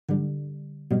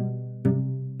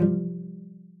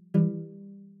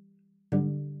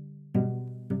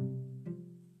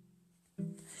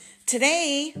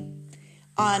Today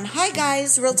on Hi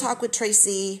Guys, Real Talk with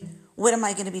Tracy, what am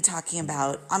I going to be talking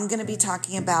about? I'm going to be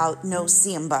talking about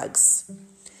no-see-um bugs.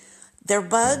 They're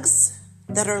bugs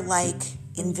that are like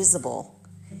invisible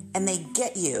and they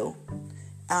get you.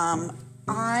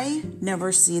 I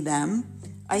never see them.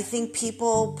 I think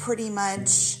people pretty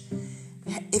much,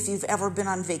 if you've ever been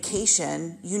on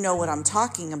vacation, you know what I'm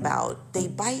talking about. They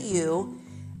bite you.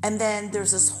 And then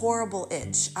there's this horrible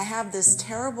itch. I have this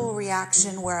terrible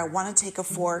reaction where I want to take a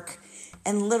fork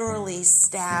and literally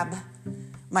stab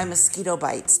my mosquito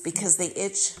bites because they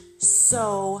itch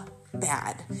so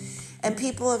bad. And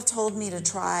people have told me to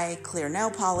try clear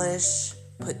nail polish,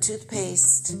 put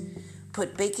toothpaste,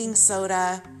 put baking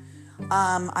soda.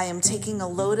 I am taking a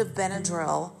load of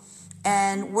Benadryl.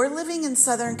 And we're living in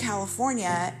Southern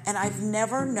California, and I've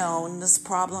never known this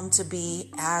problem to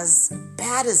be as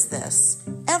bad as this,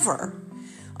 ever.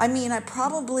 I mean, I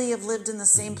probably have lived in the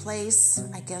same place,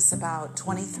 I guess, about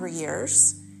 23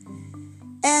 years.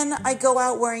 And I go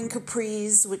out wearing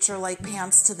capris, which are like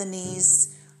pants to the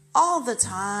knees, all the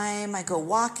time. I go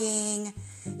walking.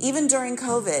 Even during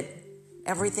COVID,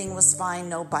 everything was fine,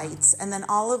 no bites. And then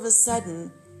all of a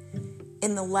sudden,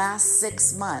 in the last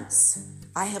 6 months,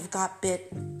 I have got bit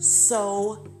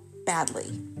so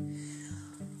badly.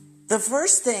 The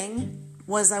first thing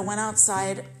was I went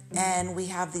outside and we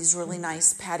have these really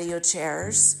nice patio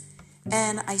chairs,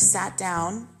 and I sat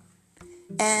down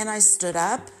and I stood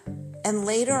up, and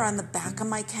later on the back of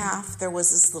my calf there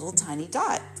was this little tiny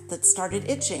dot that started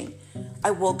itching.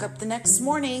 I woke up the next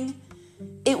morning,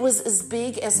 it was as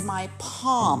big as my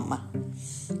palm,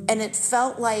 and it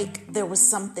felt like there was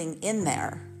something in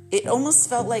there. It almost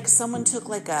felt like someone took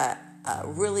like a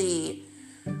really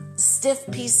stiff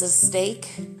piece of steak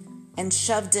and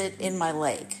shoved it in my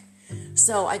leg.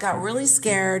 So I got really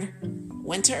scared,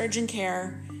 went to urgent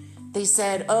care. They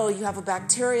said, oh, you have a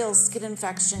bacterial skin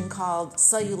infection called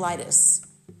cellulitis,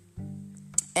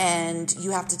 and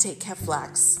you have to take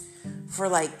Keflax for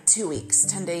like 2 weeks,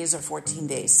 10 days or 14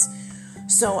 days.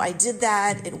 So I did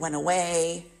that. It went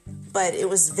away, but it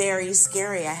was very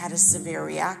scary. I had a severe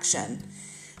reaction.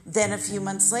 Then a few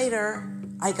months later,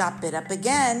 I got bit up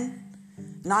again,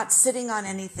 not sitting on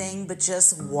anything, but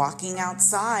just walking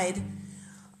outside.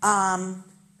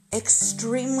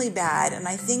 Extremely bad. And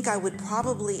I think I would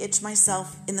probably itch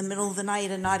myself in the middle of the night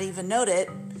and not even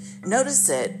notice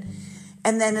it.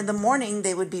 And then in the morning,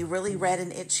 they would be really red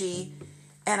and itchy.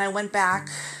 And I went back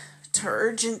to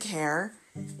urgent care.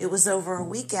 It was over a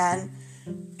weekend.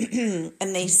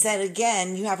 And they said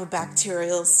again, you have a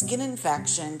bacterial skin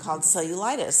infection called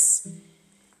cellulitis.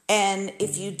 And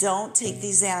if you don't take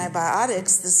these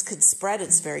antibiotics, this could spread.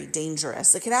 It's very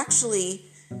dangerous. It could actually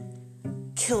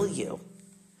kill you.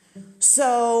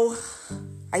 So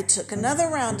I took another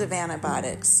round of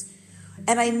antibiotics.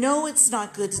 And I know it's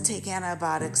not good to take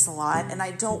antibiotics a lot, and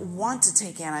I don't want to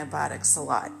take antibiotics a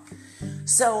lot.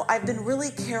 So I've been really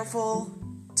careful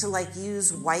to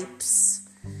use wipes,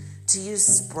 to use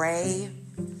spray,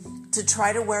 to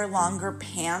try to wear longer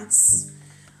pants.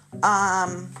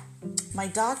 My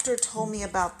doctor told me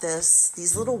about this.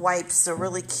 These little wipes are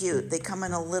really cute. They come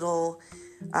in a little,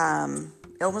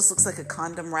 it almost looks like a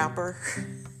condom wrapper.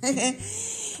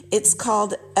 It's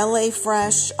called LA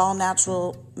Fresh All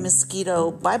Natural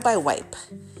Mosquito Bye-Bye Wipe.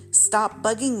 Stop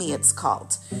Bugging Me, it's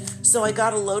called. So I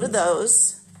got a load of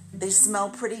those. They smell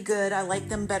pretty good. I like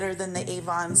them better than the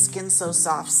Avon Skin So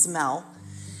Soft smell.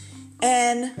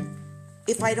 And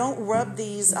if I don't rub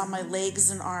these on my legs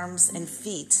and arms and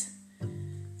feet,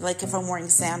 like if I'm wearing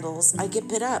sandals, I get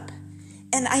bit up.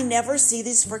 And I never see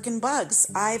these freaking bugs.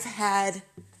 I've had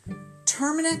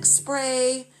Terminix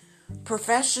spray,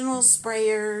 professional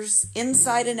sprayers,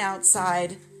 inside and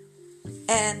outside,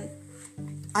 and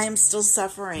I am still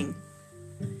suffering.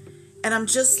 And I'm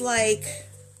just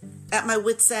at my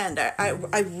wit's end.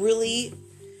 I really,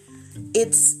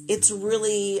 it's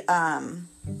really,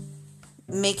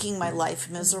 making my life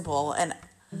miserable, and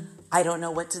I don't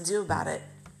know what to do about it.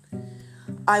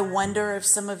 I wonder if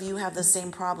some of you have the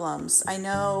same problems. I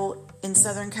know in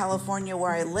Southern California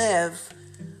where I live,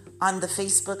 on the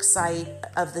Facebook site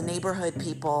of the neighborhood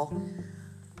people,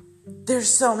 there's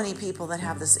so many people that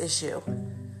have this issue.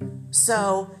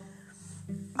 So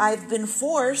I've been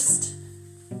forced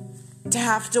to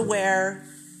have to wear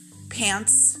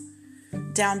pants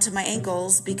down to my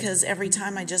ankles because every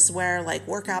time I just wear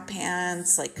workout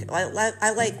pants,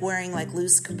 I like wearing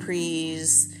loose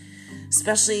capris,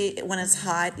 especially when it's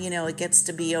hot. It gets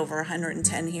to be over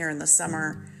 110 here in the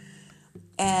summer.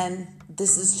 And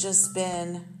this has just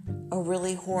been a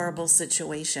really horrible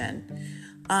situation.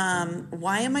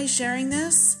 Why am I sharing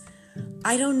this?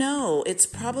 I don't know. It's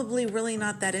probably really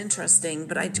not that interesting,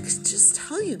 but I just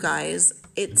tell you guys,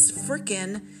 it's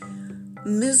freaking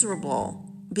miserable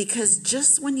because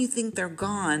just when you think they're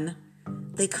gone,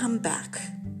 they come back.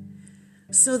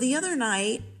 So the other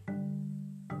night,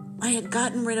 I had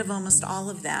gotten rid of almost all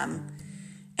of them,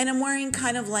 and I'm wearing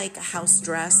kind of like a house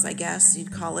dress, I guess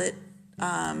you'd call it,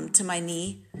 to my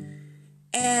knee.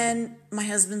 And my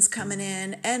husband's coming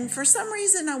in, and for some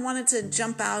reason I wanted to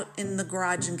jump out in the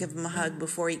garage and give him a hug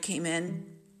before he came in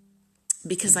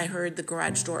because I heard the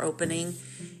garage door opening.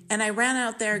 And I ran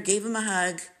out there, gave him a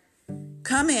hug,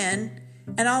 come in,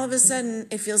 and all of a sudden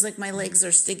it feels like my legs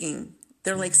are stinging.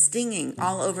 They're like stinging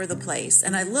all over the place.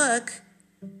 And I look,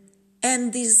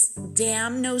 and these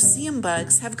damn no-see-em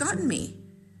bugs have gotten me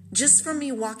just from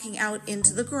me walking out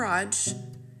into the garage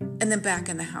and then back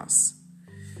in the house.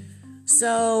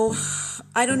 So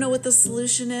I don't know what the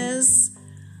solution is.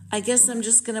 I guess I'm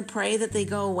just going to pray that they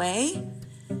go away.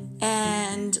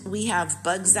 And we have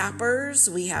bug zappers.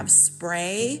 We have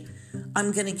spray.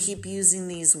 I'm going to keep using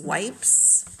these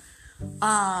wipes.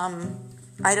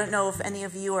 I don't know if any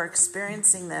of you are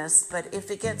experiencing this, but if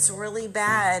it gets really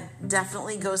bad,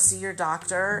 definitely go see your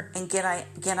doctor and get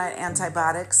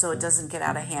antibiotics so it doesn't get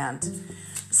out of hand.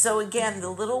 So again, the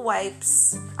little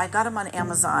wipes, I got them on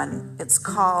Amazon. It's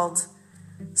called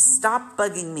Stop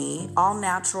Bugging Me, All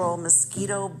Natural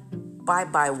Mosquito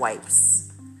Bye-Bye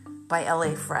Wipes by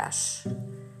LA Fresh.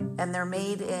 And they're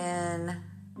made in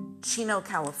Chino,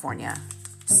 California.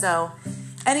 So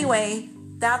anyway,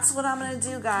 that's what I'm going to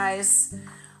do, guys.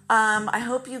 I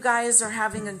hope you guys are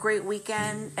having a great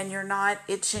weekend and you're not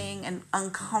itching and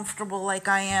uncomfortable like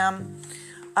I am.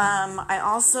 I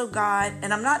also got,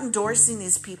 and I'm not endorsing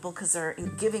these people because they're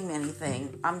giving me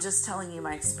anything. I'm just telling you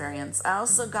my experience. I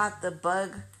also got the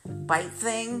bug bite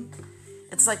thing.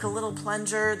 It's like a little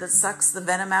plunger that sucks the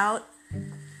venom out.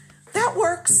 That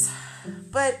works,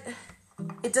 but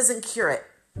it doesn't cure it.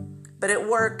 But it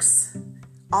works.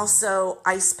 Also,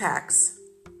 ice packs.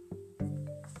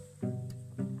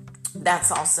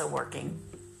 That's also working.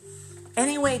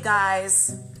 Anyway,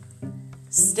 guys,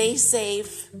 stay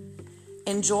safe.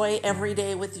 Enjoy every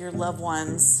day with your loved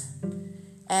ones.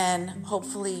 And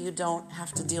hopefully you don't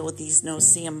have to deal with these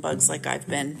no-see-em bugs like I've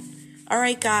been. All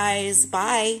right, guys.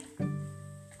 Bye.